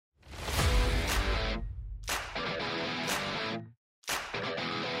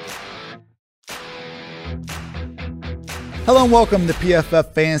Hello and welcome to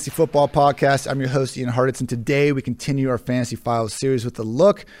PFF Fantasy Football Podcast. I'm your host, Ian Hartitz, and today we continue our Fantasy Files series with a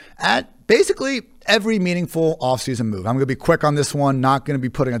look at basically every meaningful offseason move. I'm going to be quick on this one, not going to be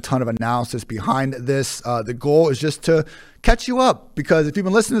putting a ton of analysis behind this. The goal is just to catch you up, because if you've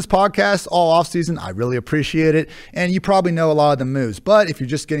been listening to this podcast all offseason, I really appreciate it, and you probably know a lot of the moves. But if you're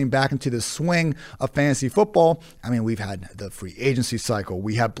just getting back into the swing of fantasy football, I mean, we've had the free agency cycle.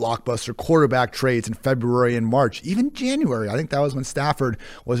 We had blockbuster quarterback trades in February and March, even January. I think that was when Stafford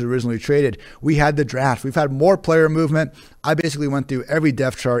was originally traded. We had the draft. We've had more player movement. I basically went through every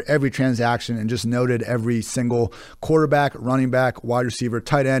depth chart, every transaction, and just noted every single quarterback, running back, wide receiver,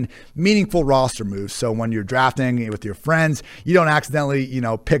 tight end, meaningful roster moves. So when you're drafting with your friends, you don't accidentally,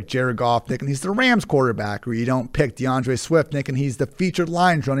 pick Jared Goff thinking he's the Rams quarterback, or you don't pick DeAndre Swift thinking he's the featured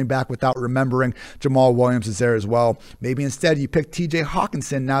Lions running back without remembering Jamal Williams is there as well. Maybe instead you pick TJ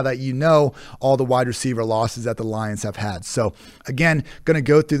Hawkinson now that you know all the wide receiver losses that the Lions have had. So again, going to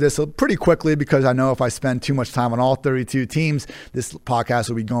go through this pretty quickly, because I know if I spend too much time on all 32 teams, this podcast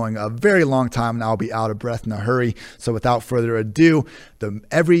will be going a very long time and I'll be out of breath in a hurry. So without further ado,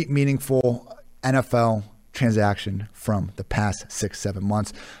 every meaningful NFL transaction from the past 6-7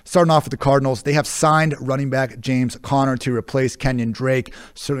 months. Starting off with the Cardinals, they have signed running back James Conner to replace Kenyon Drake,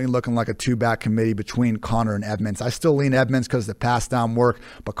 certainly looking like a two-back committee between Conner and Edmonds. I still lean Edmonds because the pass down work,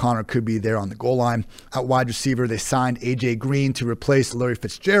 but Conner could be there on the goal line. At wide receiver, they signed AJ Green to replace Larry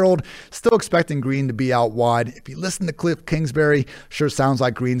Fitzgerald, still expecting Green to be out wide. If you listen to Cliff Kingsbury, sure sounds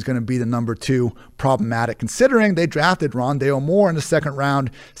like Green's going to be the number 2. Problematic considering they drafted Rondale Moore in the second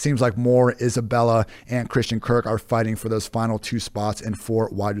round. Seems like Moore, Isabella, and Christian Kirk are fighting for those final 2 spots in 4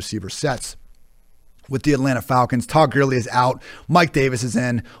 wide receiver sets. With the Atlanta Falcons, Todd Gurley is out. Mike Davis is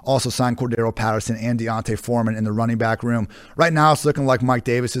in. Also signed Cordero Patterson and Deontay Foreman in the running back room. Right now, it's looking like Mike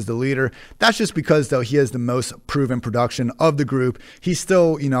Davis is the leader. That's just because, though, he has the most proven production of the group. He's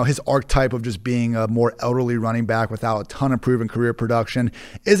still, his archetype of just being a more elderly running back without a ton of proven career production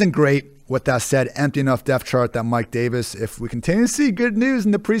isn't great. With that said, empty enough depth chart that Mike Davis, if we continue to see good news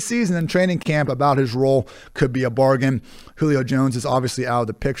in the preseason and training camp about his role, could be a bargain. Julio Jones is obviously out of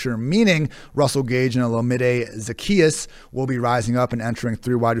the picture, meaning Russell Gage and Olamide Zaccheaus will be rising up and entering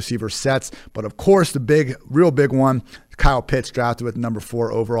 3 wide receiver sets. But of course, the real big one, Kyle Pitts drafted with number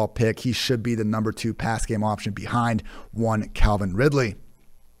 4 overall pick. He should be the number 2 pass game option behind one Calvin Ridley.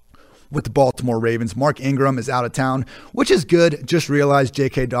 With the Baltimore Ravens, Mark Ingram is out of town, which is good. Just realized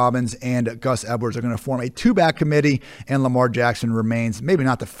J.K. Dobbins and Gus Edwards are going to form a 2-back committee, and Lamar Jackson remains maybe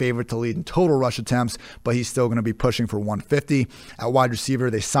not the favorite to lead in total rush attempts, but he's still going to be pushing for 150. At wide receiver,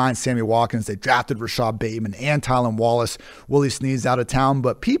 they signed Sammy Watkins. They drafted Rashad Bateman and Tylan Wallace. Willie Snead's out of town,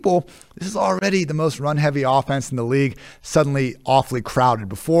 but this is already the most run-heavy offense in the league, suddenly awfully crowded.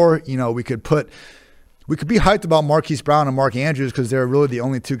 Before, we could be hyped about Marquise Brown and Mark Andrews because they're really the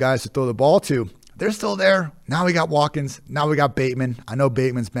only 2 guys to throw the ball to. They're still there. Now we got Watkins. Now we got Bateman. I know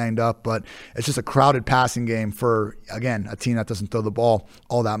Bateman's banged up, but it's just a crowded passing game for, again, a team that doesn't throw the ball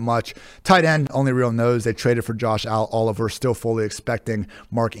all that much. Tight end, only real nose. They traded for Josh Oliver, still fully expecting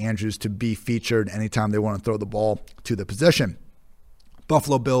Mark Andrews to be featured anytime they want to throw the ball to the position.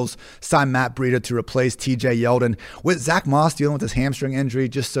 Buffalo Bills signed Matt Breida to replace TJ Yeldon. With Zach Moss dealing with his hamstring injury,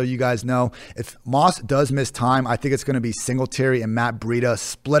 just so you guys know, if Moss does miss time, I think it's going to be Singletary and Matt Breida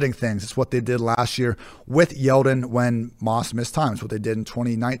splitting things. It's what they did last year with Yeldon when Moss missed time. It's what they did in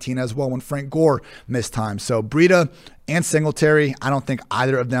 2019 as well when Frank Gore missed time. So Breida and Singletary, I don't think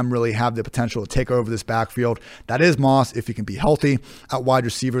either of them really have the potential to take over this backfield. That is Moss if he can be healthy. At wide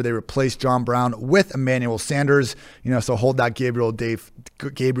receiver, they replaced John Brown with Emmanuel Sanders. So hold that Gabriel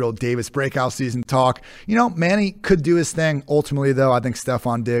Davis breakout season talk. Manny could do his thing. Ultimately, though, I think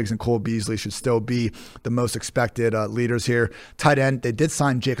Stephon Diggs and Cole Beasley should still be the most expected leaders here. Tight end, they did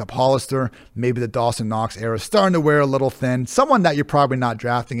sign Jacob Hollister. Maybe the Dawson Knox era is starting to wear a little thin. Someone that you're probably not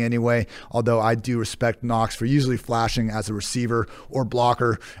drafting anyway, although I do respect Knox for usually flashing as a receiver or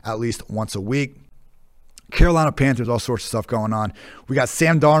blocker at least once a week. Carolina Panthers, all sorts of stuff going on. We got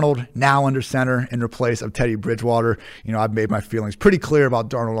Sam Darnold now under center in place of Teddy Bridgewater. I've made my feelings pretty clear about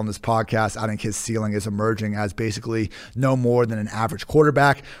Darnold on this podcast. I think his ceiling is emerging as basically no more than an average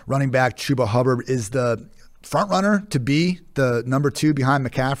quarterback. Running back Chuba Hubbard is the front runner to be the number 2 behind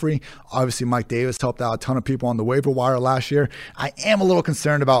McCaffrey. Obviously, Mike Davis helped out a ton of people on the waiver wire last year. I am a little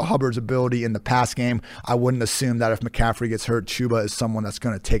concerned about Hubbard's ability in the pass game. I wouldn't assume that if McCaffrey gets hurt, Chuba is someone that's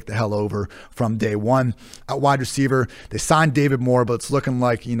going to take the hell over from day one. At wide receiver, they signed David Moore, but it's looking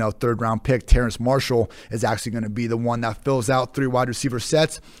like, 3rd round pick Terrace Marshall is actually going to be the one that fills out 3 wide receiver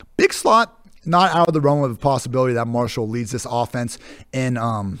sets. Big slot, not out of the realm of the possibility that Marshall leads this offense in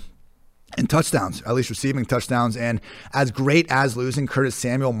and touchdowns, at least receiving touchdowns. And as great as losing Curtis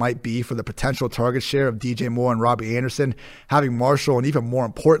Samuel might be for the potential target share of DJ Moore and Robbie Anderson, having Marshall and even more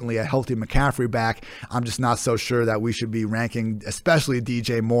importantly, a healthy McCaffrey back, I'm just not so sure that we should be ranking, especially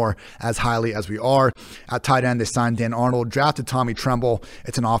DJ Moore, as highly as we are. At tight end, they signed Dan Arnold, drafted Tommy Tremble.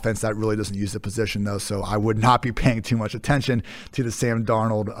 It's an offense that really doesn't use the position though, so I would not be paying too much attention to the Sam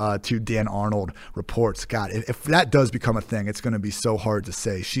Darnold to Dan Arnold reports. God, if that does become a thing, it's going to be so hard to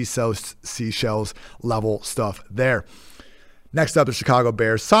say. She's so seashells level stuff there. Next up, the Chicago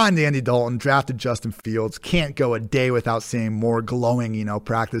Bears signed Andy Dalton, drafted Justin Fields. Can't go a day without seeing more glowing,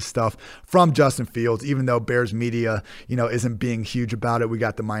 practice stuff from Justin Fields, even though Bears media, isn't being huge about it. We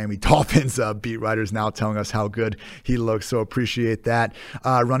got the Miami Dolphins beat writers now telling us how good he looks, so appreciate that.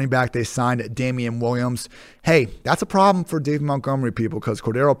 Running back, they signed Damian Williams. Hey, that's a problem for David Montgomery, people, because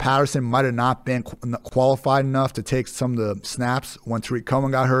Cordero Patterson might have not been qualified enough to take some of the snaps when Tariq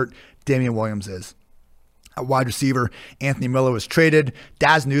Cohen got hurt. Damian Williams is. At wide receiver, Anthony Miller was traded.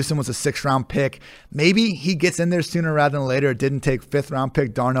 Daz Newsome was a 6th-round pick. Maybe he gets in there sooner rather than later. It didn't take 5th-round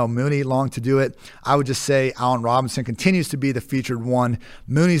pick Darnell Mooney long to do it. I would just say Allen Robinson continues to be the featured 1.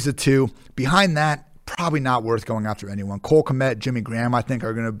 Mooney's the 2. Behind that, probably not worth going after anyone. Cole Kmet, Jimmy Graham, I think,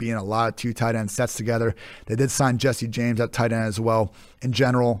 are going to be in a lot of 2 tight end sets together. They did sign Jesse James at tight end as well. In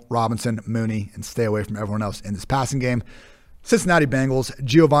general, Robinson, Mooney, and stay away from everyone else in this passing game. Cincinnati Bengals,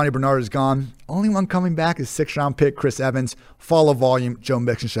 Giovanni Bernard is gone. Only one coming back is 6th-round pick Chris Evans. Follow volume. Joe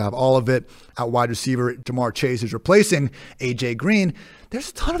Mixon should have all of it. At wide receiver, Jamar Chase is replacing A.J. Green.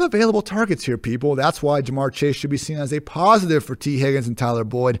 There's a ton of available targets here, people. That's why Jamar Chase should be seen as a positive for T. Higgins and Tyler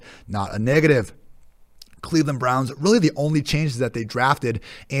Boyd, not a negative. Cleveland Browns, really the only change is that they drafted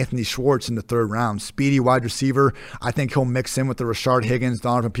Anthony Schwartz in the 3rd round. Speedy wide receiver. I think he'll mix in with the Rashard Higgins,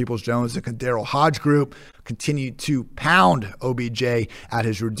 Donovan Peoples-Jones, and Daryl Hodge group. Continue to pound OBJ at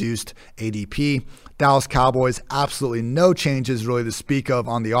his reduced ADP. Dallas Cowboys, absolutely no changes really to speak of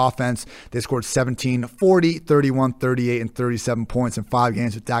on the offense. They scored 17, 40, 31, 38, and 37 points in 5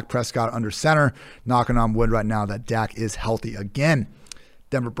 games with Dak Prescott under center. Knocking on wood right now that Dak is healthy again.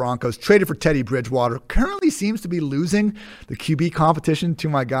 Denver Broncos traded for Teddy Bridgewater. Currently seems to be losing the QB competition to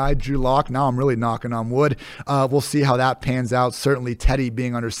my guy, Drew Lock. Now I'm really knocking on wood. We'll see how that pans out. Certainly Teddy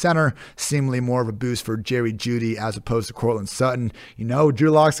being under center, seemingly more of a boost for Jerry Jeudy as opposed to Cortland Sutton.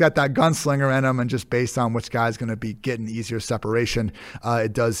 Drew Lock's got that gunslinger in him, and just based on which guy's going to be getting easier separation,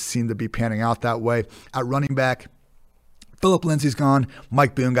 it does seem to be panning out that way. At running back, Philip Lindsay's gone.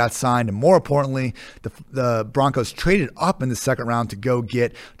 Mike Boone got signed. And more importantly, the Broncos traded up in the 2nd round to go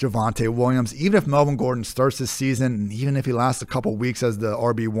get Javonte Williams. Even if Melvin Gordon starts this season, and even if he lasts a couple weeks as the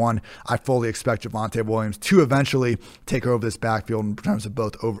RB1, I fully expect Javonte Williams to eventually take over this backfield in terms of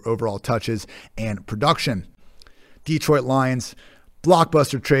both overall touches and production. Detroit Lions,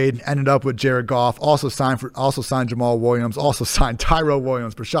 blockbuster trade, ended up with Jared Goff, also signed Jamal Williams, also signed Tyrell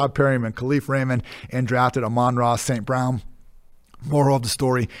Williams, Brashad Perryman, Khalif Raymond, and drafted Amon-Ra St. Brown. Moral of the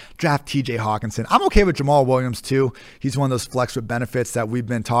story, draft TJ Hawkinson. I'm okay with Jamal Williams too. He's one of those flex with benefits that we've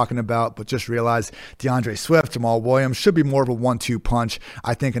been talking about, but just realize DeAndre Swift, Jamal Williams should be more of a 1-2 punch,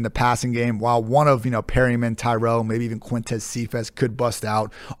 I think, in the passing game. While one of, Perryman, Tyrell, maybe even Quintez Cephas could bust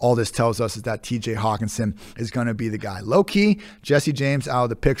out, all this tells us is that TJ Hawkinson is going to be the guy. Low key, Jesse James out of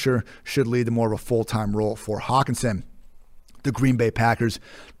the picture should lead to more of a full-time role for Hawkinson. The Green Bay Packers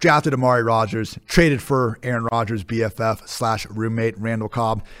drafted Amari Rodgers, traded for Aaron Rodgers' BFF/roommate Randall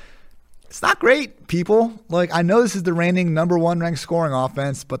Cobb. It's not great, people. I know this is the reigning #1 ranked scoring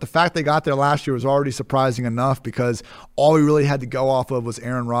offense, but the fact they got there last year was already surprising enough because all we really had to go off of was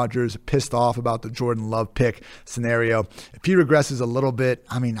Aaron Rodgers pissed off about the Jordan Love pick scenario. If he regresses a little bit,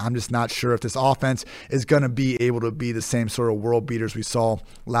 I'm just not sure if this offense is going to be able to be the same sort of world beaters we saw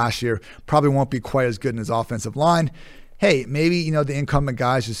last year. Probably won't be quite as good in his offensive line. Hey, maybe, the incumbent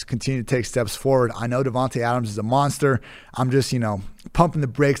guys just continue to take steps forward. I know Devontae Adams is a monster. I'm just, pumping the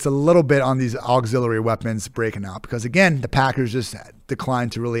brakes a little bit on these auxiliary weapons breaking out because, again, the Packers just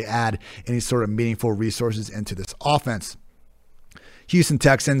declined to really add any sort of meaningful resources into this offense. Houston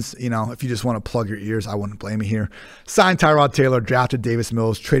Texans, if you just want to plug your ears, I wouldn't blame you here. Signed Tyrod Taylor, drafted Davis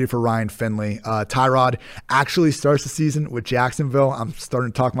Mills, traded for Ryan Finley. Tyrod actually starts the season with Jacksonville. I'm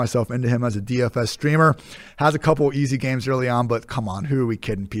starting to talk myself into him as a DFS streamer. Has a couple easy games early on, but come on, who are we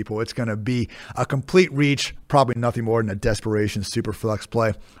kidding, people? It's going to be a complete reach, probably nothing more than a desperation super flex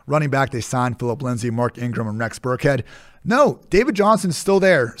play. Running back, they signed Philip Lindsay, Mark Ingram, and Rex Burkhead. No, David Johnson's still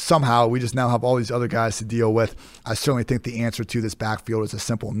there somehow. We just now have all these other guys to deal with. I certainly think the answer to this backfield is a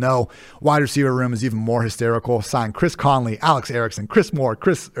simple no. Wide receiver room is even more hysterical. Signed Chris Conley, Alex Erickson, Chris Moore,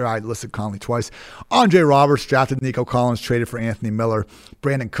 I listed Conley twice. Andre Roberts drafted Nico Collins, traded for Anthony Miller.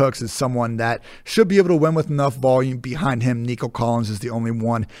 Brandon Cooks is someone that should be able to win with enough volume behind him. Nico Collins is the only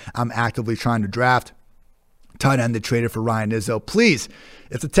one I'm actively trying to draft. Tight end, they traded for Ryan Izzo. Please,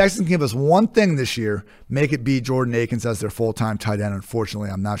 if the Texans can give us one thing this year, make it be Jordan Akins as their full-time tight end. Unfortunately,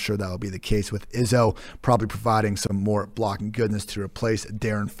 I'm not sure that will be the case with Izzo probably providing some more blocking goodness to replace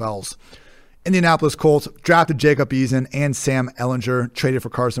Darren Fells. Indianapolis Colts drafted Jacob Eason and Sam Ehlinger, traded for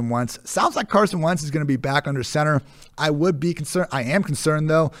Carson Wentz. Sounds like Carson Wentz is going to be back under center. I am concerned,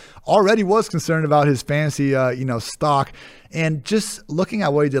 though. Already was concerned about his fantasy, stock. And just looking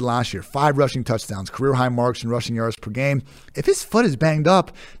at what he did last year, 5 rushing touchdowns, career high marks in rushing yards per game. If his foot is banged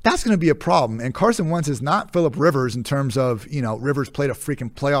up, that's going to be a problem. And Carson Wentz is not Phillip Rivers in terms of, Rivers played a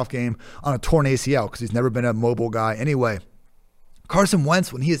freaking playoff game on a torn ACL because he's never been a mobile guy anyway. Carson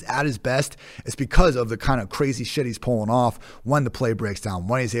Wentz, when he is at his best, it's because of the kind of crazy shit he's pulling off when the play breaks down,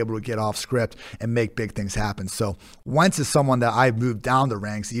 when he's able to get off script and make big things happen. So Wentz is someone that I've moved down the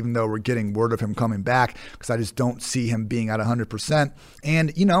ranks, even though we're getting word of him coming back, because I just don't see him being at 100%.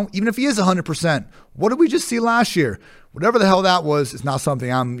 And, even if he is 100%, what did we just see last year? Whatever the hell that was, is not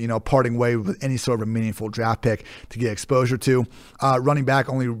something I'm, parting way with any sort of a meaningful draft pick to get exposure to. Running back,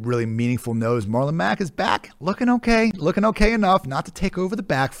 only really meaningful knows Marlon Mack is back, looking okay enough, not to take over the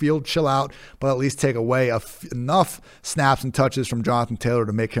backfield, chill out, but at least take away enough snaps and touches from Jonathan Taylor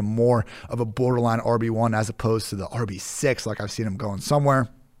to make him more of a borderline RB1 as opposed to the RB6 like I've seen him going somewhere.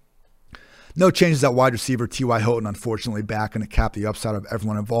 No changes at wide receiver. T.Y. Hilton, unfortunately, back and to cap the upside of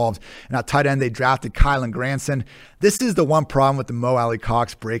everyone involved. And at tight end, they drafted Kylen Granson. This is the one problem with the Mo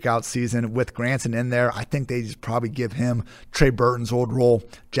Alley-Cox breakout season. With Granson in there, I think they just probably give him Trey Burton's old role.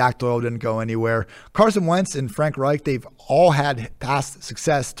 Jack Doyle didn't go anywhere. Carson Wentz and Frank Reich, they've all had past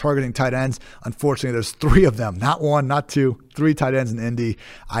success targeting tight ends. Unfortunately, there's 3 of them. Not 1, not 2, 3 tight ends in Indy.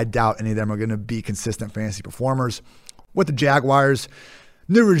 I doubt any of them are going to be consistent fantasy performers. With the Jaguars,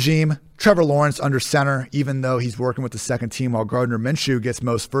 new regime, Trevor Lawrence under center, even though he's working with the second team while Gardner Minshew gets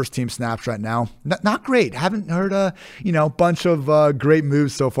most first-team snaps right now. Not great. Haven't heard a bunch of great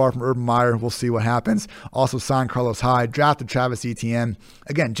moves so far from Urban Meyer. We'll see what happens. Also signed Carlos Hyde, drafted Travis Etienne.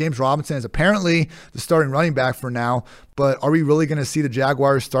 Again, James Robinson is apparently the starting running back for now, but are we really going to see the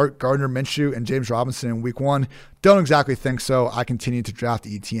Jaguars start Gardner Minshew and James Robinson in week 1? Don't exactly think so. I continue to draft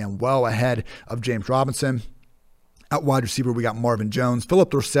Etienne well ahead of James Robinson. At wide receiver, we got Marvin Jones, Philip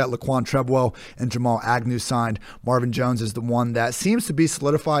Dorsett, Laquan Treadwell, and Jamal Agnew signed. Marvin Jones is the one that seems to be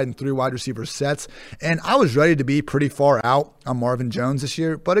solidified in 3 wide receiver sets. And I was ready to be pretty far out on Marvin Jones this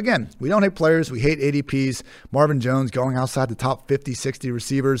year. But again, we don't hate players. We hate ADPs. Marvin Jones going outside the top 50, 60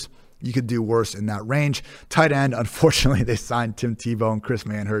 receivers. You could do worse in that range. Tight end, unfortunately, they signed Tim Tebow and Chris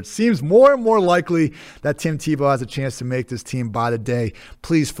Manhertz. Seems more and more likely that Tim Tebow has a chance to make this team by the day.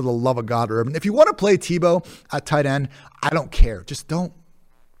 Please, for the love of God, Urban, if you want to play Tebow at tight end, I don't care.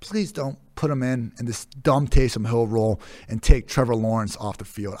 Please don't put him in this dumb Taysom Hill role and take Trevor Lawrence off the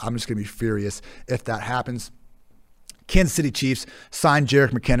field. I'm just going to be furious if that happens. Kansas City Chiefs signed Jerick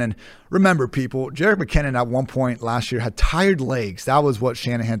McKinnon. Remember, people, Jerick McKinnon at one point last year had tired legs. That was what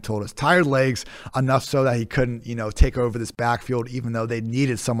Shanahan told us. Tired legs, enough so that he couldn't, take over this backfield, even though they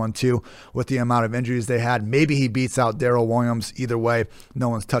needed someone to with the amount of injuries they had. Maybe he beats out Darrell Williams. Either way, no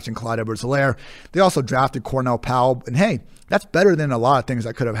one's touching Clyde Edwards-Helaire. They also drafted Cornell Powell. And hey, that's better than a lot of things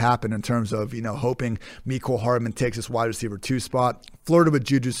that could have happened in terms of, hoping Mecole Hardman takes this wide receiver 2 spot. Flirted with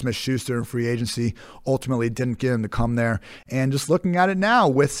Juju Smith-Schuster in free agency. Ultimately didn't get him to come there. And just looking at it now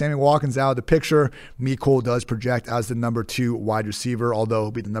with Sammy Watkins out of the picture, Mecole does project as the number 2 wide receiver, although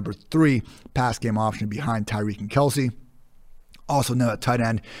he'll be the number 3 pass game option behind Tyreek and Kelsey. Also know at tight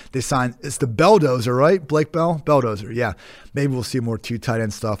end, they signed, it's the Belldozer, right? Blake Bell? Belldozer, yeah. Maybe we'll see more 2 tight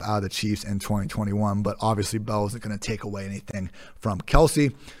end stuff out of the Chiefs in 2021, but obviously Bell isn't going to take away anything from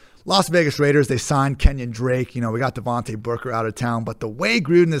Kelsey. Las Vegas Raiders, they signed Kenyon Drake. We got Devontae Booker out of town, but the way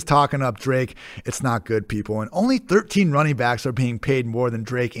Gruden is talking up Drake, it's not good, people. And only 13 running backs are being paid more than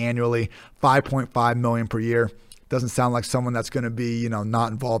Drake annually, $5.5 million per year. Doesn't sound like someone that's going to be,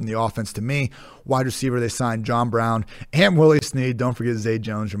 not involved in the offense to me. Wide receiver, they signed John Brown and Willie Snead. Don't forget Zay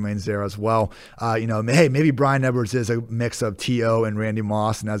Jones remains there as well. Hey, maybe Bryan Edwards is a mix of T.O. and Randy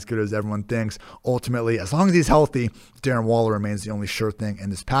Moss and as good as everyone thinks. Ultimately, as long as he's healthy, Darren Waller remains the only sure thing in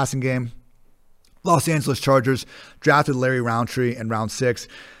this passing game. Los Angeles Chargers drafted Larry Roundtree in round 6.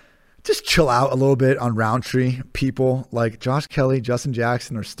 just chill out a little bit on Roundtree. People like Josh Kelly, Justin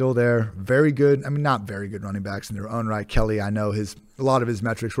Jackson are still there. Very good. I mean, not very good running backs in their own right. Kelly, I know a lot of his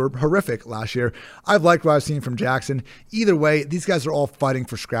metrics were horrific last year. I've liked what I've seen from Jackson. Either way, these guys are all fighting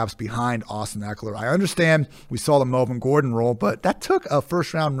for scraps behind Austin Ekeler. I understand we saw the Melvin Gordon role, but that took a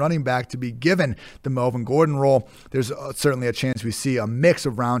first-round running back to be given the Melvin Gordon role. There's certainly a chance we see a mix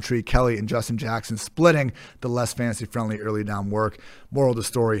of Roundtree, Kelly, and Justin Jackson splitting the less fantasy-friendly early down work. Moral of the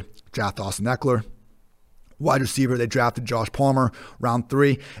story, draft Austin Ekeler. Wide receiver, they drafted Josh Palmer, round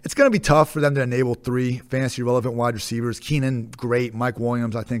 3. It's going to be tough for them to enable 3 fantasy-relevant wide receivers. Keenan, great. Mike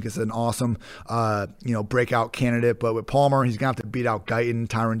Williams, I think, is an awesome breakout candidate. But with Palmer, he's going to have to beat out Guyton,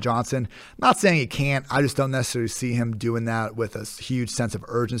 Tyron Johnson. Not saying he can't. I just don't necessarily see him doing that with a huge sense of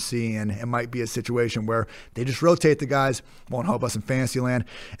urgency. And it might be a situation where they just rotate the guys. Won't help us in fantasy land.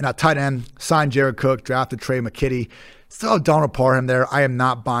 And at tight end, signed Jared Cook, drafted Trey McKitty. Still have Donald Parham there. I am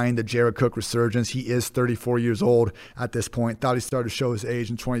not buying the Jared Cook resurgence. He is 34 years old at this point. Thought he started to show his age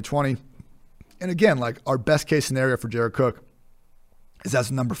in 2020. And again, like our best case scenario for Jared Cook is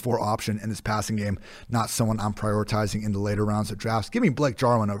as a number 4 option in this passing game, not someone I'm prioritizing in the later rounds of drafts. Give me Blake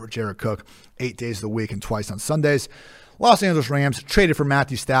Jarwin over Jared Cook 8 days of the week and twice on Sundays. Los Angeles Rams traded for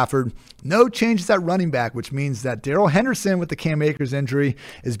Matthew Stafford. No changes at running back, which means that Darrell Henderson with the Cam Akers injury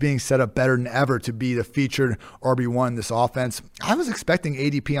is being set up better than ever to be the featured RB1 in this offense. I was expecting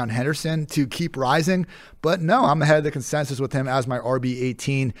ADP on Henderson to keep rising, but no, I'm ahead of the consensus with him as my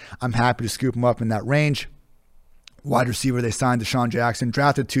RB18. I'm happy to scoop him up in that range. Wide receiver, they signed Deshaun Jackson,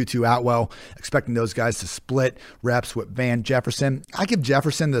 drafted Tutu Atwell, expecting those guys to split reps with Van Jefferson. I give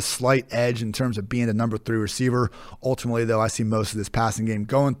Jefferson the slight edge in terms of being the number 3 receiver. Ultimately, though, I see most of this passing game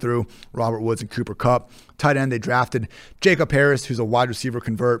going through Robert Woods and Cooper Kupp. Tight end, they drafted Jacob Harris, who's a wide receiver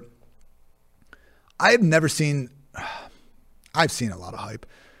convert. I've seen a lot of hype.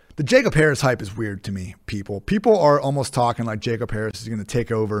 The Jacob Harris hype is weird to me, people. People are almost talking like Jacob Harris is going to take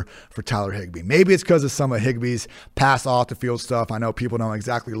over for Tyler Higbee. Maybe it's because of some of Higbee's pass off the field stuff. I know people don't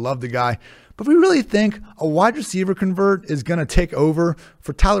exactly love the guy. But we really think a wide receiver convert is going to take over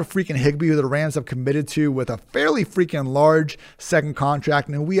for Tyler freaking Higbee, who the Rams have committed to with a fairly freaking large second contract,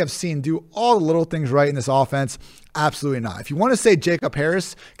 and who we have seen do all the little things right in this offense. Absolutely not. If you want to say Jacob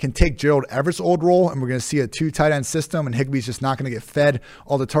Harris can take Gerald Everett's old role and we're going to see a 2 tight end system and Higbee's just not going to get fed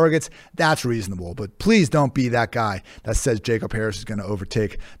all the targets, that's reasonable. But please don't be that guy that says Jacob Harris is going to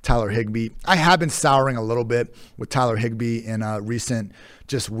overtake Tyler Higbee. I have been souring a little bit with Tyler Higbee in recent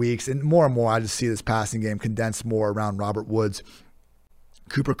just weeks, and more I just see this passing game condensed more around Robert Woods,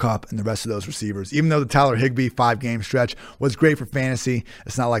 Cooper Kupp, and the rest of those receivers. Even though the Tyler Higbee 5-game stretch was great for fantasy,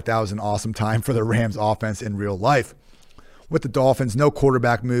 it's not like that was an awesome time for the Rams offense in real life. With the Dolphins, no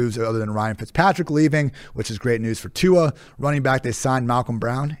quarterback moves other than Ryan Fitzpatrick leaving, which is great news for Tua. Running back, they signed Malcolm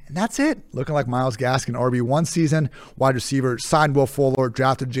Brown, and that's it. Looking like Myles Gaskin RB1 season. Wide receiver, signed Will Fuller,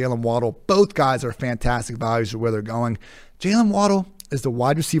 drafted Jalen Waddle. Both guys are fantastic values of where they're going. Jalen Waddle is the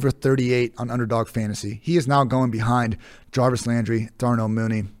wide receiver 38 on Underdog Fantasy. He is now going behind Jarvis Landry, Darnell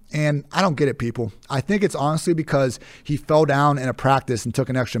Mooney. And I don't get it, people. I think it's honestly because he fell down in a practice and took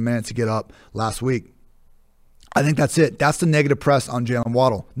an extra minute to get up last week. I think that's it. That's the negative press on Jalen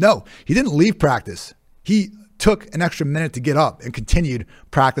Waddle. No, he didn't leave practice. He took an extra minute to get up and continued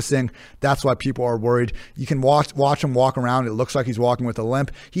practicing. That's why people are worried. You can watch him walk around. It looks like he's walking with a limp.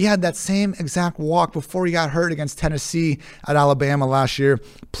 He had that same exact walk before he got hurt against Tennessee at Alabama last year.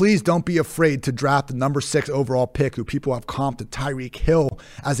 Please don't be afraid to draft the number 6 overall pick, who people have comped to Tyreek Hill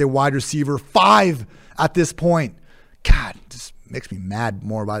as a wide receiver 5 at this point. God, just makes me mad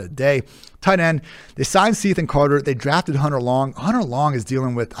more by the day. Tight end, they signed Ethan Carter. They drafted Hunter Long. Hunter Long is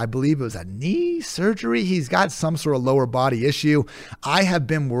dealing with, I believe it was a knee surgery. He's got some sort of lower body issue. I have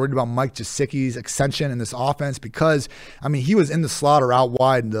been worried about Mike Gesicki's ascension in this offense because, I mean, he was in the slot or out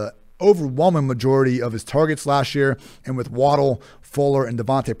wide the overwhelming majority of his targets last year. And with Waddle, Fuller, and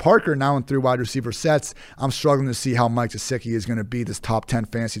Devontae Parker now in 3 wide receiver sets, I'm struggling to see how Mike Gesicki is going to be this top 10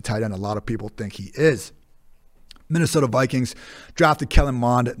 fantasy tight end a lot of people think he is. Minnesota Vikings drafted Kellen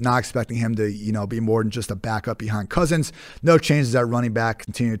Mond, not expecting him to, be more than just a backup behind Cousins. No changes at running back.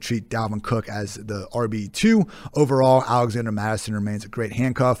 Continue to treat Dalvin Cook as the RB2. Overall, Alexander Mattison remains a great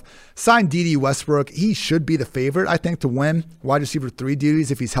handcuff. Signed Dede Westbrook. He should be the favorite, I think, to win wide receiver 3 duties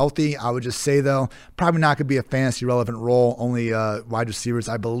if he's healthy. I would just say, though, probably not going to be a fantasy relevant role. Only wide receivers,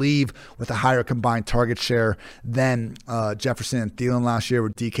 I believe, with a higher combined target share than Jefferson and Thielen last year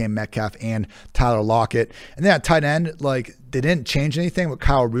with DK Metcalf and Tyler Lockett. And then at tight end, like they didn't change anything with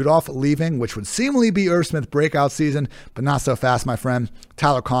Kyle Rudolph leaving, which would seemingly be Irv Smith breakout season, but not so fast, my friend.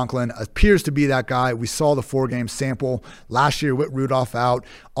 Tyler Conklin appears to be that guy. We saw the 4-game sample last year with Rudolph out,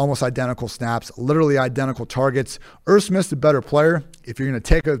 almost identical snaps, literally identical targets. Irv Smith's the better player. If you're going to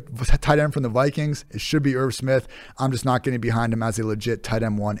take a tight end from the Vikings, it should be Irv Smith. I'm just not getting behind him as a legit tight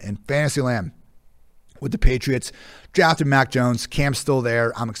end 1 in Fantasyland. With the Patriots, drafted Mac Jones. Cam's still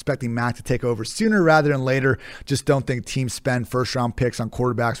there. I'm expecting Mac to take over sooner rather than later. Just don't think teams spend first-round picks on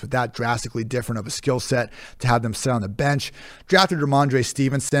quarterbacks with that drastically different of a skill set to have them sit on the bench. Drafted Ramondre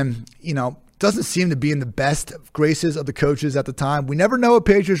Stevenson. Doesn't seem to be in the best graces of the coaches at the time. We never know a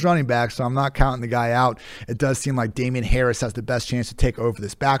Patriots running back, so I'm not counting the guy out. It does seem like Damian Harris has the best chance to take over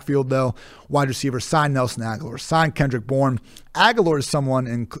this backfield, though. Wide receiver, signed Nelson Aguilar, signed Kendrick Bourne. Aguilar is someone,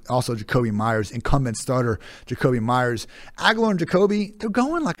 and also Jacoby Myers, incumbent starter Jacoby Myers. Aguilar and Jacoby, they're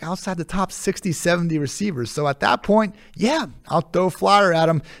going like outside the top 60, 70 receivers. So at that point, yeah, I'll throw a flyer at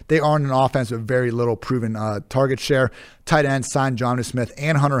them. They are in an offense with very little proven target share. Tight end signed Jonnu Smith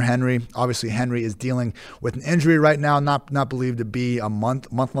and Hunter Henry. Obviously, Henry is dealing with an injury right now, not believed to be a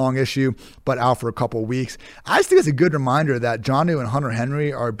month-long issue, but out for a couple of weeks. I just think it's a good reminder that Jonnu and Hunter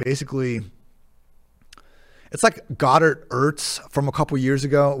Henry are basically... It's like Goddard Ertz from a couple years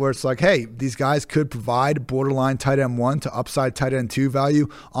ago, where it's like, hey, these guys could provide borderline tight end 1 to upside tight end 2 value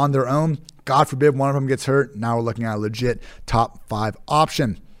on their own. God forbid one of them gets hurt. Now we're looking at a legit top 5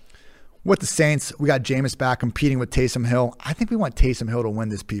 option. With the Saints, we got Jameis back competing with Taysom Hill. I think we want Taysom Hill to win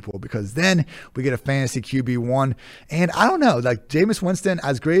this, people, because then we get a fantasy QB1. And I don't know, like Jameis Winston,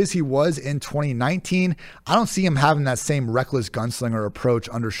 as great as he was in 2019, I don't see him having that same reckless gunslinger approach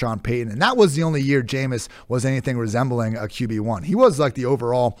under Sean Payton. And that was the only year Jameis was anything resembling a QB1. He was like he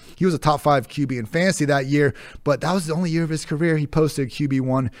was a top 5 QB in fantasy that year, but that was the only year of his career he posted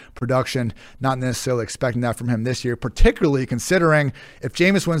QB1 production. Not necessarily expecting that from him this year, particularly considering if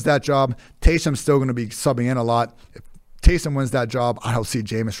Jameis wins that job, Taysom's still going to be subbing in a lot. If Taysom wins that job, I don't see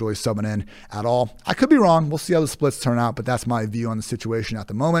Jameis really subbing in at all. I could be wrong. We'll see how the splits turn out, but that's my view on the situation at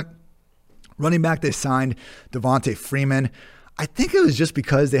the moment. Running back, they signed Devontae Freeman. I think it was just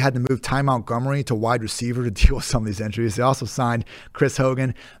because they had to move Ty Montgomery to wide receiver to deal with some of these injuries. They also signed Chris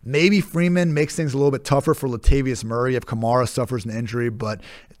Hogan. Maybe Freeman makes things a little bit tougher for Latavius Murray if Kamara suffers an injury, but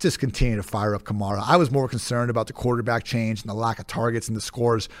just continue to fire up Kamara. I was more concerned about the quarterback change and the lack of targets and the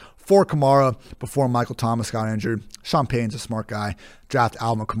scores for Kamara before Michael Thomas got injured. Sean Payton's a smart guy. Draft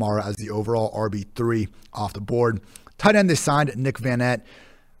Alvin Kamara as the overall RB3 off the board. Tight end, they signed Nick Vannett.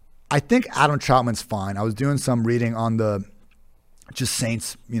 I think Adam Troutman's fine. I was doing some reading on the just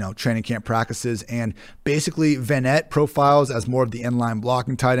Saints, training camp practices. And basically Vannett profiles as more of the inline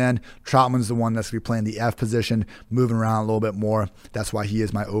blocking tight end. Troutman's the one that's going to be playing the F position, moving around a little bit more. That's why he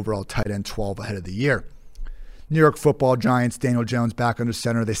is my overall tight end 12 ahead of the year. New York Football Giants, Daniel Jones back under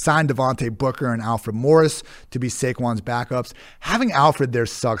center. They signed Devontae Booker and Alfred Morris to be Saquon's backups. Having Alfred there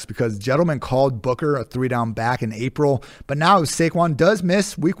sucks because Gentleman called Booker a 3-down back in April, but now Saquon does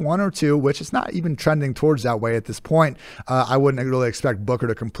miss week 1 or 2, which is not even trending towards that way at this point. I wouldn't really expect Booker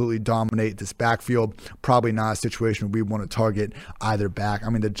to completely dominate this backfield. Probably not a situation we want to target either back. I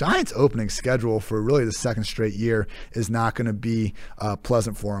mean, the Giants' opening schedule for really the second straight year is not going to be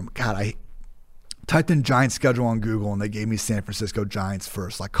pleasant for them. God, I typed in Giants schedule on Google and they gave me San Francisco Giants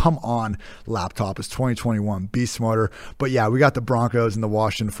first. Like, come on, laptop. It's 2021. Be smarter. But yeah, we got the Broncos and the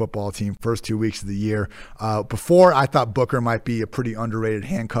Washington football team first 2 weeks of the year. Before, I thought Booker might be a pretty underrated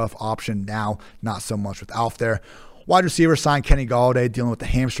handcuff option. Now, not so much with Alf there. Wide receiver signed Kenny Golladay, dealing with the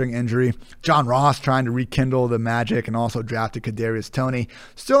hamstring injury. John Ross trying to rekindle the magic and also drafted Kadarius Toney.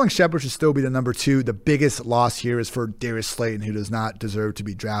 Sterling Shepard should still be the number 2. The biggest loss here is for Darius Slayton, who does not deserve to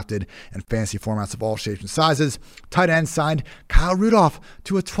be drafted in fantasy formats of all shapes and sizes. Tight end signed Kyle Rudolph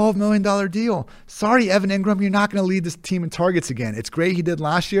to a $12 million deal. Sorry, Evan Ingram, you're not going to lead this team in targets again. It's great he did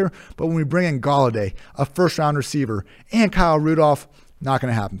last year, but when we bring in Golladay, a first-round receiver, and Kyle Rudolph, not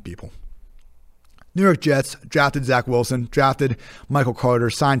going to happen, people. New York Jets drafted Zach Wilson, drafted Michael Carter,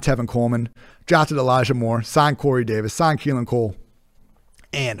 signed Tevin Coleman, drafted Elijah Moore, signed Corey Davis, signed Keelan Cole,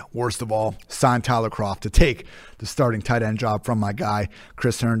 and worst of all, signed Tyler Kroft to take the starting tight end job from my guy,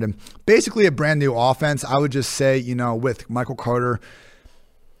 Chris Herndon. Basically a brand new offense. I would just say, with Michael Carter,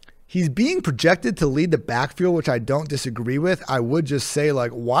 he's being projected to lead the backfield, which I don't disagree with. I would just say,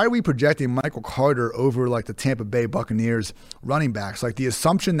 why are we projecting Michael Carter over, the Tampa Bay Buccaneers running backs? The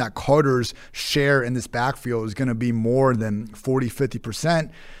assumption that Carter's share in this backfield is going to be more than 40,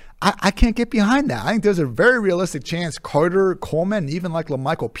 50%. I can't get behind that. I think there's a very realistic chance Carter, Coleman, even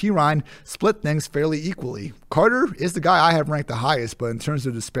LaMichael Pirine split things fairly equally. Carter is the guy I have ranked the highest, but in terms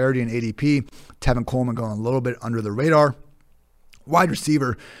of disparity in ADP, Tevin Coleman going a little bit under the radar. Wide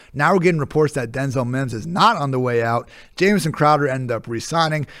receiver, now we're getting reports that Denzel Mims is not on the way out. Jamison Crowder ended up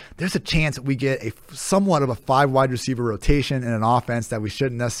re-signing. There's a chance we get a somewhat of a 5 wide receiver rotation in an offense that we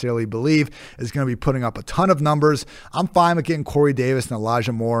shouldn't necessarily believe is going to be putting up a ton of numbers. I'm fine with getting Corey Davis and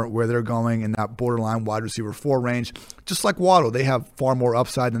Elijah Moore where they're going in that borderline wide receiver 4 range. Just like Waddle, they have far more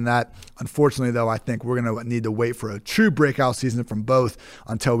upside than that. Unfortunately, though, I think we're going to need to wait for a true breakout season from both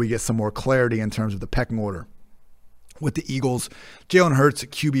until we get some more clarity in terms of the pecking order. With the Eagles, Jalen Hurts at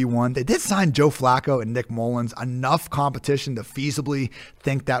QB1. They did sign Joe Flacco and Nick Mullins. Enough competition to feasibly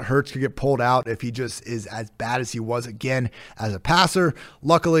think that Hurts could get pulled out if he just is as bad as he was again as a passer.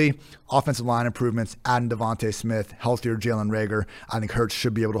 Luckily, offensive line improvements, adding Devontae Smith, healthier Jalen Reagor. I think Hurts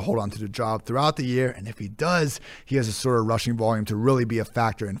should be able to hold on to the job throughout the year. And if he does, he has a sort of rushing volume to really be a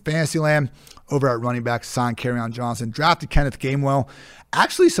factor in Fantasyland. Over at running back, signed Kerryon Johnson, drafted Kenneth Gainwell.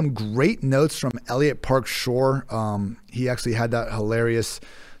 Actually, some great notes from Elliott Park-Shore. He actually had that hilarious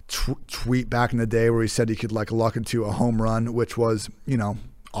tweet back in the day where he said he could luck into a home run, which was,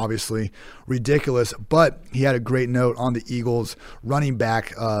 obviously ridiculous. But he had a great note on the Eagles running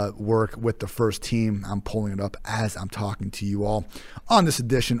back work with the first team. I'm pulling it up as I'm talking to you all on this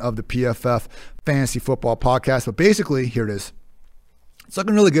edition of the PFF Fantasy Football Podcast. But basically, here it is. It's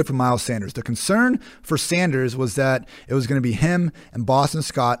looking really good for Miles Sanders. The concern for Sanders was that it was going to be him and Boston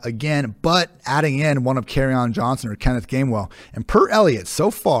Scott again, but adding in one of Kerryon Johnson or Kenneth Gainwell. And per Elliott, so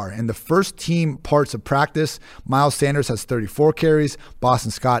far in the first team parts of practice, Miles Sanders has 34 carries,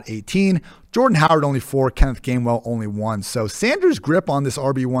 Boston Scott 18, Jordan Howard only 4, Kenneth Gainwell only 1. So Sanders' grip on this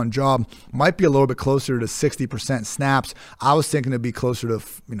RB1 job might be a little bit closer to 60% snaps. I was thinking it'd be closer to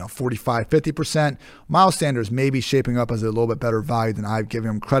 45, 50%. Miles Sanders may be shaping up as a little bit better value than I've given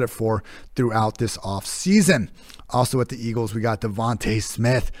him credit for throughout this offseason. Also at the Eagles, we got Devontae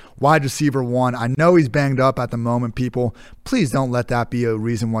Smith, wide receiver 1. I know he's banged up at the moment, people. Please don't let that be a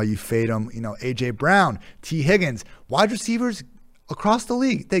reason why you fade him. A.J. Brown, T. Higgins, wide receivers across the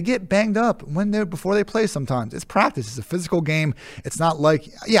league, they get banged up before they play sometimes. It's practice. It's a physical game. It's not like,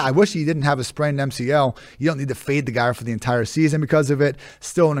 I wish he didn't have a sprained MCL. You don't need to fade the guy for the entire season because of it.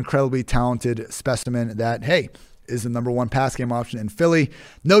 Still an incredibly talented specimen that, is the number 1 pass game option in Philly.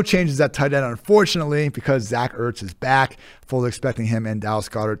 No changes at tight end, unfortunately, because Zach Ertz is back. Fully expecting him and Dallas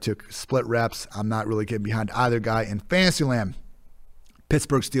Goedert to split reps. I'm not really getting behind either guy in Fantasyland.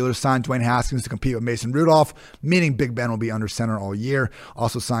 Pittsburgh Steelers signed Dwayne Haskins to compete with Mason Rudolph, meaning Big Ben will be under center all year.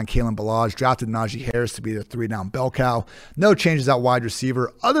 Also signed Kalen Ballage, drafted Najee Harris to be their 3-down bell cow. No changes at wide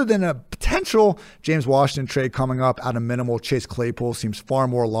receiver other than a potential James Washington trade coming up at a minimal. Chase Claypool seems far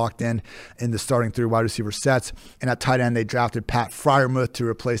more locked in the starting 3 wide receiver sets. And at tight end, they drafted Pat Freiermuth to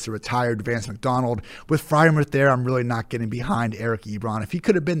replace the retired Vance McDonald. With Freiermuth there, I'm really not getting behind Eric Ebron. If he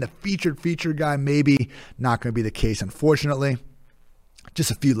could have been the featured guy, maybe. Not going to be the case, unfortunately.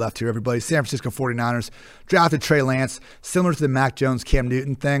 Just a few left here, everybody. San Francisco 49ers drafted Trey Lance, similar to the Mac Jones, Cam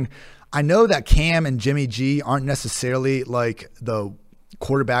Newton thing. I know that Cam and Jimmy G aren't necessarily like the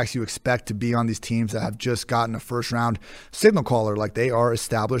quarterbacks you expect to be on these teams that have just gotten a first-round signal caller. Like, they are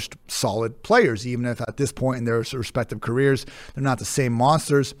established, solid players, even if at this point in their respective careers, they're not the same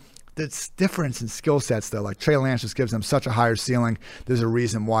monsters. There's difference in skill sets, though. Like, Trey Lance just gives them such a higher ceiling. There's a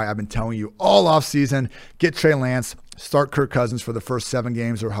reason why I've been telling you all offseason, get Trey Lance, start Kirk Cousins for the first 7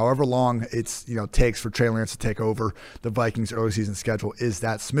 games or however long it's takes for Trey Lance to take over the Vikings' early season schedule is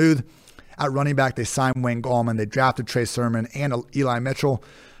that smooth. At running back, they signed Wayne Gallman. They drafted Trey Sermon and Eli Mitchell.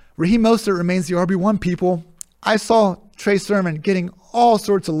 Raheem Mostert remains the RB1, people. I saw Trey Sermon getting all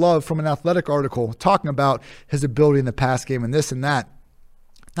sorts of love from an Athletic article talking about his ability in the pass game and this and that.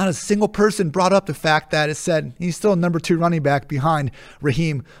 Not a single person brought up the fact that it said he's still a number 2 running back behind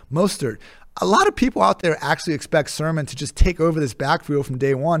Raheem Mostert. A lot of people out there actually expect Sermon to just take over this backfield from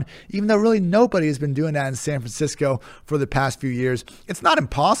day one, even though really nobody has been doing that in San Francisco for the past few years. It's not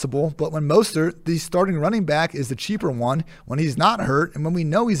impossible, but when Mostert, the starting running back, is the cheaper one, when he's not hurt, and when we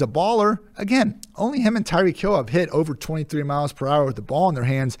know he's a baller, again, only him and Tyreek Hill have hit over 23 miles per hour with the ball in their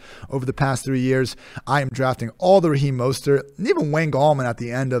hands over the past 3 years. I am drafting all the Raheem Mostert, and even Wayne Gallman at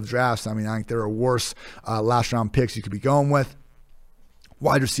the end of drafts. I think there are worse last-round picks you could be going with.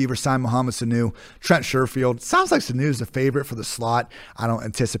 Wide receiver, signed Mohamed Sanu. Trent Sherfield. Sounds like Sanu is the favorite for the slot. I don't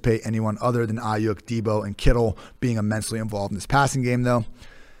anticipate anyone other than Ayuk, Debo, and Kittle being immensely involved in this passing game, though.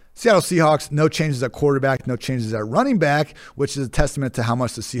 Seattle Seahawks, no changes at quarterback, no changes at running back, which is a testament to how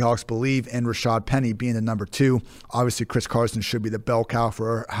much the Seahawks believe in Rashad Penny being the number 2. Obviously, Chris Carson should be the bell cow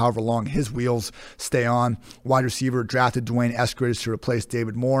for however long his wheels stay on. Wide receiver, drafted Dwayne Eskridge to replace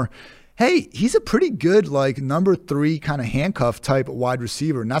David Moore. hey, he's a pretty good like number 3 kind of handcuff type wide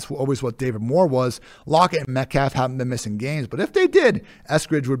receiver. And that's always what David Moore was. Lockett and Metcalf haven't been missing games. But if they did,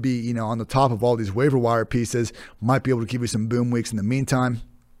 Eskridge would be, on the top of all these waiver wire pieces. Might be able to give you some boom weeks in the meantime.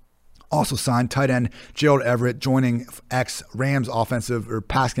 Also signed tight end Gerald Everett, joining ex-Rams offensive or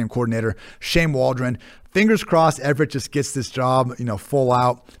pass game coordinator Shane Waldron. Fingers crossed Everett just gets this job, full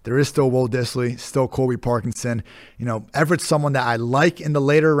out. There is still Will Dissly, still Colby Parkinson. Everett's someone that I like in the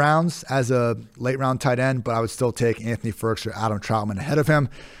later rounds as a late round tight end, but I would still take Anthony Ferguson or Adam Troutman ahead of him.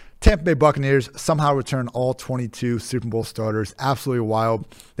 Tampa Bay Buccaneers somehow return all 22 Super Bowl starters. Absolutely wild.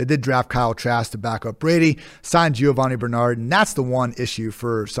 They did draft Kyle Trask to back up Brady, signed Giovanni Bernard, and that's the one issue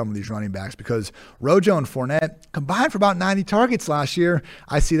for some of these running backs because Rojo and Fournette combined for about 90 targets last year.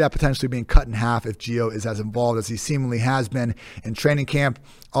 I see that potentially being cut in half if Gio is as involved as he seemingly has been in training camp.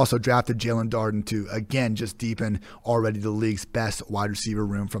 Also drafted Jalen Darden to, again, just deepen already the league's best wide receiver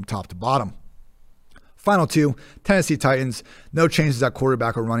room from top to bottom. Final 2, Tennessee Titans, no changes at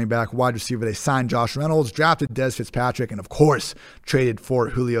quarterback or running back. Wide receiver, they signed Josh Reynolds, drafted Dez Fitzpatrick, and of course, traded for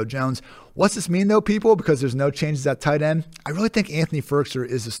Julio Jones. What's this mean though, people? Because there's no changes at tight end. I really think Anthony Ferguson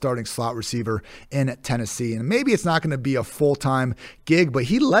is the starting slot receiver in Tennessee. And maybe it's not going to be a full-time gig, but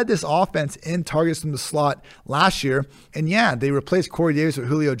he led this offense in targets from the slot last year. And yeah, they replaced Corey Davis with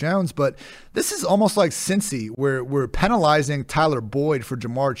Julio Jones, but this is almost like Cincy, where we're penalizing Tyler Boyd for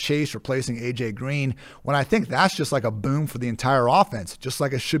Jamar Chase replacing A.J. Green, when I think that's just like a boom for the entire offense, just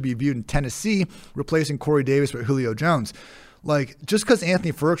like it should be viewed in Tennessee, replacing Corey Davis with Julio Jones. Like, just because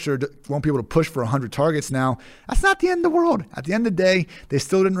Anthony Ferguson won't be able to push for 100 targets now, that's not the end of the world. At the end of the day, they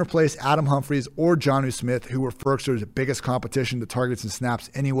still didn't replace Adam Humphries or Jonnu Smith, who were Ferguson's biggest competition to targets and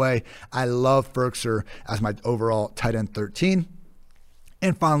snaps anyway. I love Ferguson as my overall tight end 13.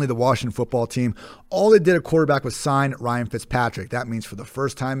 And finally, the Washington football team. All they did at quarterback was sign Ryan Fitzpatrick. That means for the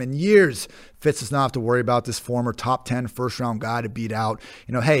first time in years, Fitz does not have to worry about this former top 10 first-round guy to beat out.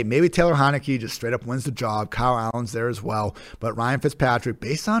 Hey, maybe Taylor Heineke just straight up wins the job. Kyle Allen's there as well. But Ryan Fitzpatrick,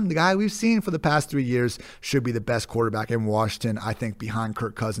 based on the guy we've seen for the past 3 years, should be the best quarterback in Washington. I think behind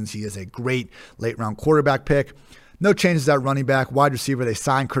Kirk Cousins, he is a great late-round quarterback pick. No changes at running back. Wide receiver, they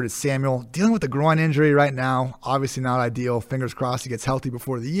signed Curtis Samuel. Dealing with a groin injury right now. Obviously not ideal. Fingers crossed he gets healthy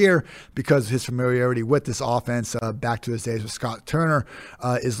before the year because of his familiarity with this offense. Back to his days with Scott Turner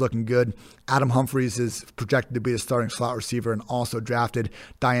is looking good. Adam Humphries is projected to be the starting slot receiver and also drafted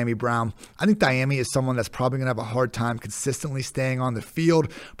Dyami Brown. I think Dyami is someone that's probably going to have a hard time consistently staying on the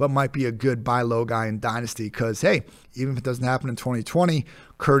field, but might be a good buy low guy in Dynasty because, hey, even if it doesn't happen in 2020,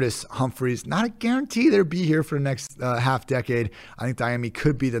 Curtis Humphries, not a guarantee they'll be here for the next half decade. I think Dyami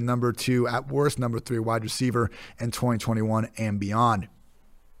could be the number 2, at worst number 3 wide receiver in 2021 and beyond.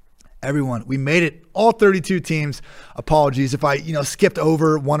 Everyone, we made it. All 32 teams. Apologies if I, skipped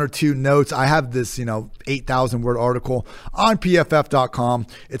over 1 or 2 notes. I have this, 8,000 word article on PFF.com.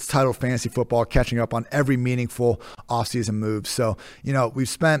 It's titled Fantasy Football, catching up on every meaningful offseason move. So, we've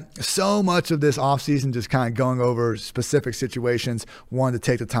spent so much of this offseason just kind of going over specific situations. Wanted to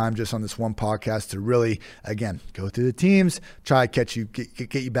take the time just on this one podcast to really, again, go through the teams, try to catch you,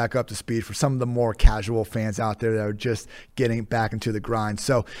 get you back up to speed for some of the more casual fans out there that are just getting back into the grind.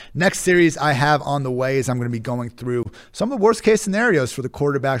 So next series I have on the way is I'm going to be going through some of the worst case scenarios for the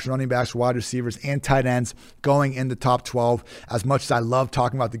quarterbacks, running backs, wide receivers, and tight ends going in the top 12. As much as I love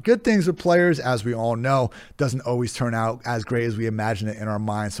talking about the good things with players, as we all know, doesn't always turn out as great as we imagine it in our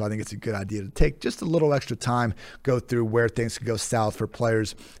minds. So I think it's a good idea to take just a little extra time, go through where things could go south for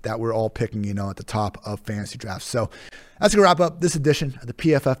players that we're all picking, at the top of fantasy drafts. So that's going to wrap up this edition of the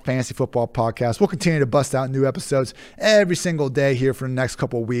PFF Fantasy Football Podcast. We'll continue to bust out new episodes every single day here for the next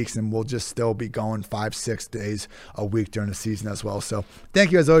couple of weeks, and we'll just still be going 5-6 days a week during the season as well. So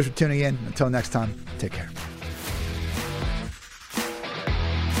thank you as always for tuning in. Until next time, take care.